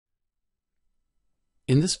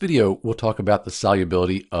In this video, we'll talk about the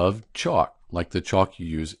solubility of chalk, like the chalk you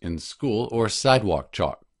use in school or sidewalk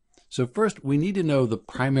chalk. So first, we need to know the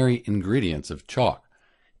primary ingredients of chalk.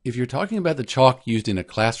 If you're talking about the chalk used in a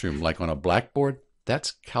classroom, like on a blackboard,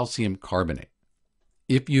 that's calcium carbonate.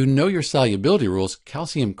 If you know your solubility rules,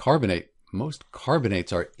 calcium carbonate, most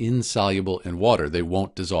carbonates are insoluble in water. They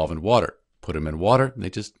won't dissolve in water. Put them in water, they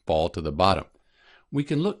just fall to the bottom. We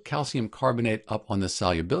can look calcium carbonate up on the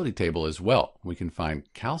solubility table as well. We can find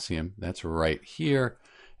calcium, that's right here,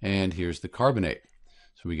 and here's the carbonate.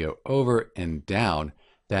 So we go over and down.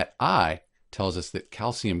 That I tells us that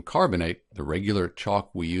calcium carbonate, the regular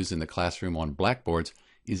chalk we use in the classroom on blackboards,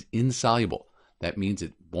 is insoluble. That means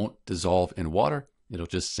it won't dissolve in water, it'll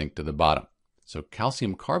just sink to the bottom. So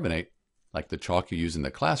calcium carbonate, like the chalk you use in the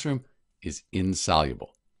classroom, is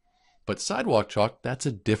insoluble. But sidewalk chalk, that's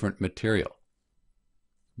a different material.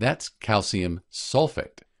 That's calcium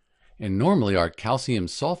sulfate. And normally our calcium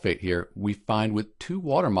sulfate here we find with two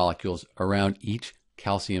water molecules around each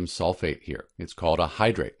calcium sulfate here. It's called a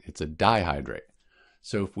hydrate. It's a dihydrate.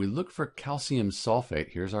 So if we look for calcium sulfate,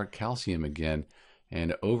 here's our calcium again,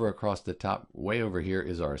 and over across the top, way over here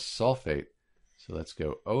is our sulfate. So let's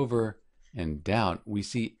go over and down. We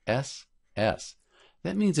see SS.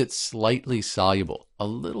 That means it's slightly soluble. A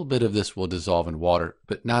little bit of this will dissolve in water,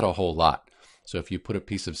 but not a whole lot. So if you put a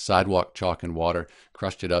piece of sidewalk chalk in water,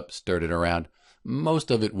 crushed it up, stirred it around,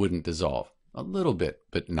 most of it wouldn't dissolve. A little bit,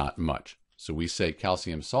 but not much. So we say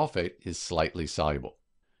calcium sulfate is slightly soluble.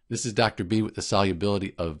 This is Dr. B with the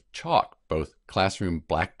solubility of chalk, both classroom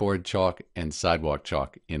blackboard chalk and sidewalk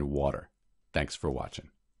chalk in water. Thanks for watching.